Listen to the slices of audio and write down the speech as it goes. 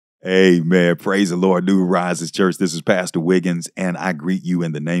Amen. Praise the Lord. New Rises Church. This is Pastor Wiggins, and I greet you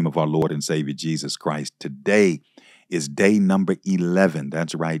in the name of our Lord and Savior Jesus Christ. Today is day number 11.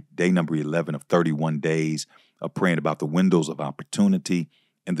 That's right, day number 11 of 31 days of praying about the windows of opportunity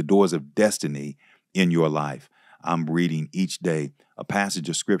and the doors of destiny in your life. I'm reading each day a passage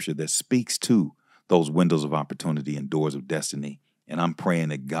of scripture that speaks to those windows of opportunity and doors of destiny. And I'm praying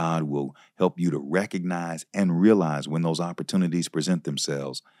that God will help you to recognize and realize when those opportunities present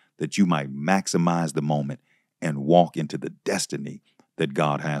themselves, that you might maximize the moment and walk into the destiny that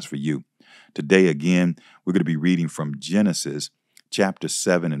God has for you. Today, again, we're going to be reading from Genesis chapter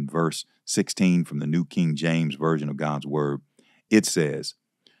 7 and verse 16 from the New King James Version of God's Word. It says,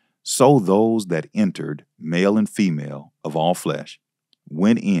 "So those that entered, male and female of all flesh,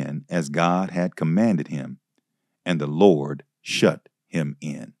 went in as God had commanded him, and the Lord shut him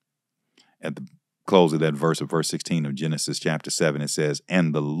in." At the close of that verse of verse 16 of Genesis chapter 7, it says,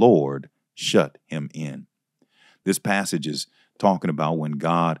 "And the Lord shut him in." This passage is talking about when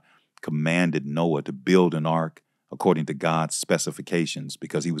God commanded Noah to build an ark according to God's specifications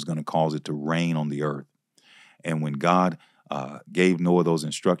because he was going to cause it to rain on the earth. And when God gave Noah those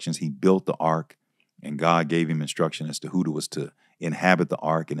instructions, he built the ark, and God gave him instruction as to who was to inhabit the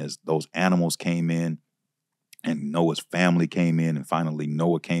ark. And as those animals came in, and Noah's family came in, and finally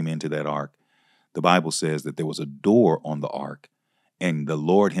Noah came into that ark, the Bible says that there was a door on the ark, and the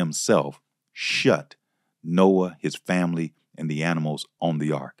Lord himself shut Noah, his family, and the animals on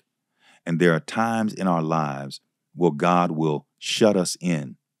the ark. And there are times in our lives where God will shut us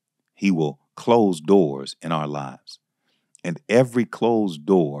in. He will close doors in our lives. And every closed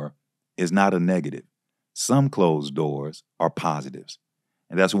door is not a negative. Some closed doors are positives.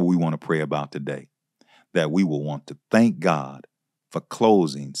 And that's what we want to pray about today, that we will want to thank God for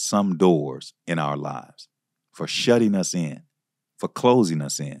closing some doors in our lives, for shutting us in, for closing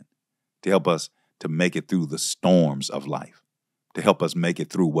us in, to help us to make it through the storms of life, to help us make it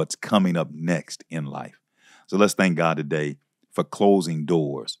through what's coming up next in life. So let's thank God today for closing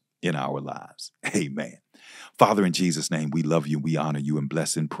doors in our lives. Amen. Father, in Jesus' name, we love you, we honor you, and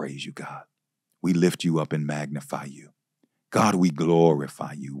bless and praise you, God. We lift you up and magnify you. God, we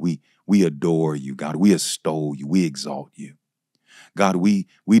glorify you. We adore you, God. We extol you. We exalt you. God, we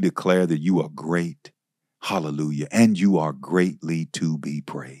declare that you are great. Hallelujah. And you are greatly to be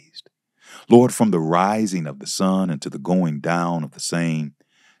praised. Lord, from the rising of the sun and to the going down of the same,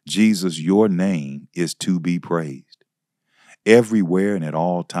 Jesus, your name is to be praised. Everywhere and at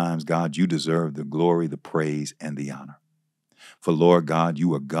all times, God, you deserve the glory, the praise, and the honor. For Lord God,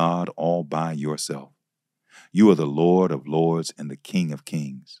 you are God all by yourself. You are the Lord of lords and the King of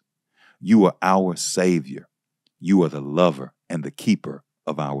kings. You are our Savior. You are the lover and the keeper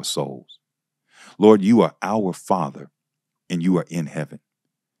of our souls. Lord, you are our Father, and you are in heaven.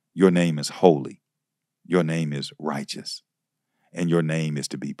 Your name is holy. Your name is righteous, and your name is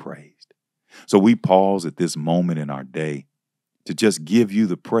to be praised. So we pause at this moment in our day to just give you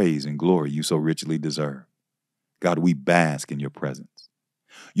the praise and glory you so richly deserve. God, we bask in your presence.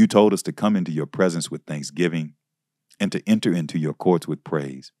 You told us to come into your presence with thanksgiving and to enter into your courts with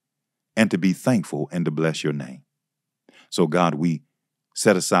praise and to be thankful and to bless your name. So God, we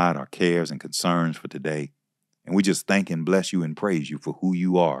set aside our cares and concerns for today, and we just thank and bless you and praise you for who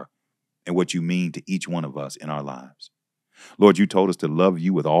you are and what you mean to each one of us in our lives. Lord, you told us to love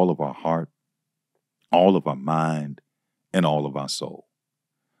you with all of our heart, all of our mind, and all of our soul.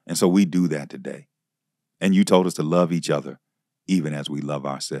 And so we do that today. And you told us to love each other even as we love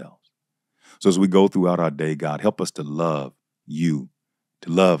ourselves. So as we go throughout our day, God, help us to love you,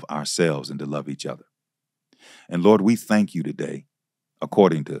 to love ourselves, and to love each other. And Lord, we thank you today,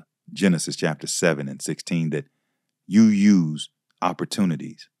 according to Genesis chapter 7 and 16, that you use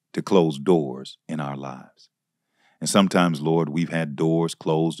opportunities to close doors in our lives. And sometimes, Lord, we've had doors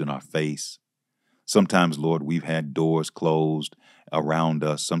closed in our face. Sometimes, Lord, we've had doors closed around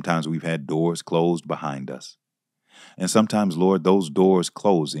us. Sometimes we've had doors closed behind us. And sometimes, Lord, those doors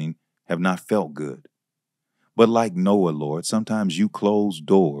closing have not felt good. But like Noah, Lord, sometimes you close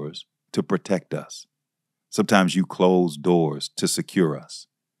doors to protect us. Sometimes you close doors to secure us.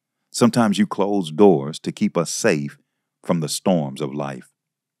 Sometimes you close doors to keep us safe from the storms of life.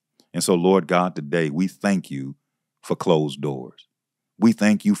 And so, Lord God, today we thank you for closed doors. We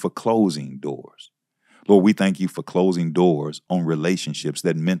thank you for closing doors. Lord, we thank you for closing doors on relationships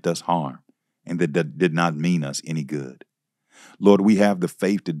that meant us harm and that did not mean us any good. Lord, we have the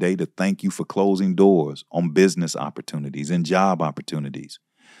faith today to thank you for closing doors on business opportunities and job opportunities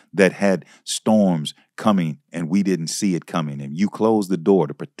that had storms coming and we didn't see it coming, and you closed the door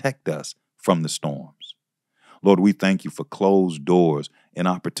to protect us from the storms. Lord, we thank you for closed doors and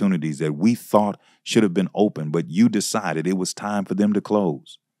opportunities that we thought should have been open, but you decided it was time for them to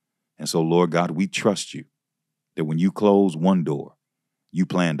close. And so, Lord God, we trust you that when you close one door, you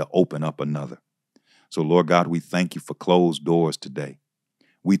plan to open up another. So, Lord God, we thank you for closed doors today.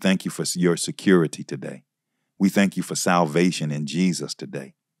 We thank you for your security today. We thank you for salvation in Jesus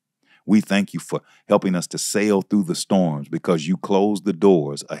today. We thank you for helping us to sail through the storms because you closed the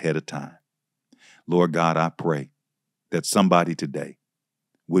doors ahead of time. Lord God, I pray that somebody today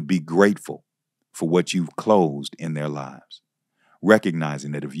would be grateful for what you've closed in their lives,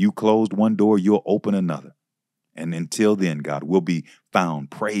 recognizing that if you closed one door, you'll open another. And until then, God, we'll be found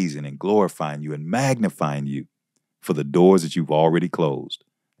praising and glorifying you and magnifying you for the doors that you've already closed,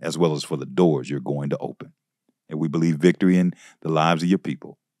 as well as for the doors you're going to open. And we believe victory in the lives of your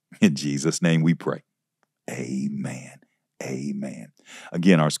people. In Jesus' name we pray. Amen. Amen.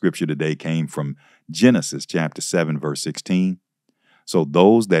 Again, our scripture today came from Genesis chapter 7, verse 16. So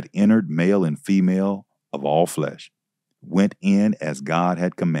those that entered, male and female of all flesh, went in as God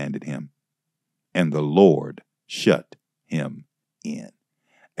had commanded him, and the Lord shut him in.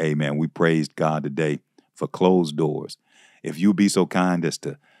 Amen. We praised God today for closed doors. If you'll be so kind as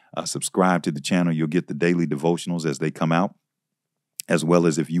to subscribe to the channel, you'll get the daily devotionals as they come out, as well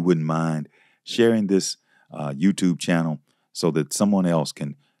as if you wouldn't mind sharing this YouTube channel so that someone else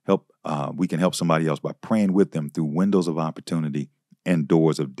can help, we can help somebody else by praying with them through windows of opportunity and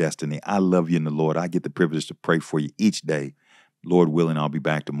doors of destiny. I love you in the Lord. I get the privilege to pray for you each day. Lord willing, I'll be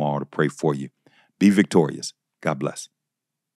back tomorrow to pray for you. Be victorious. God bless.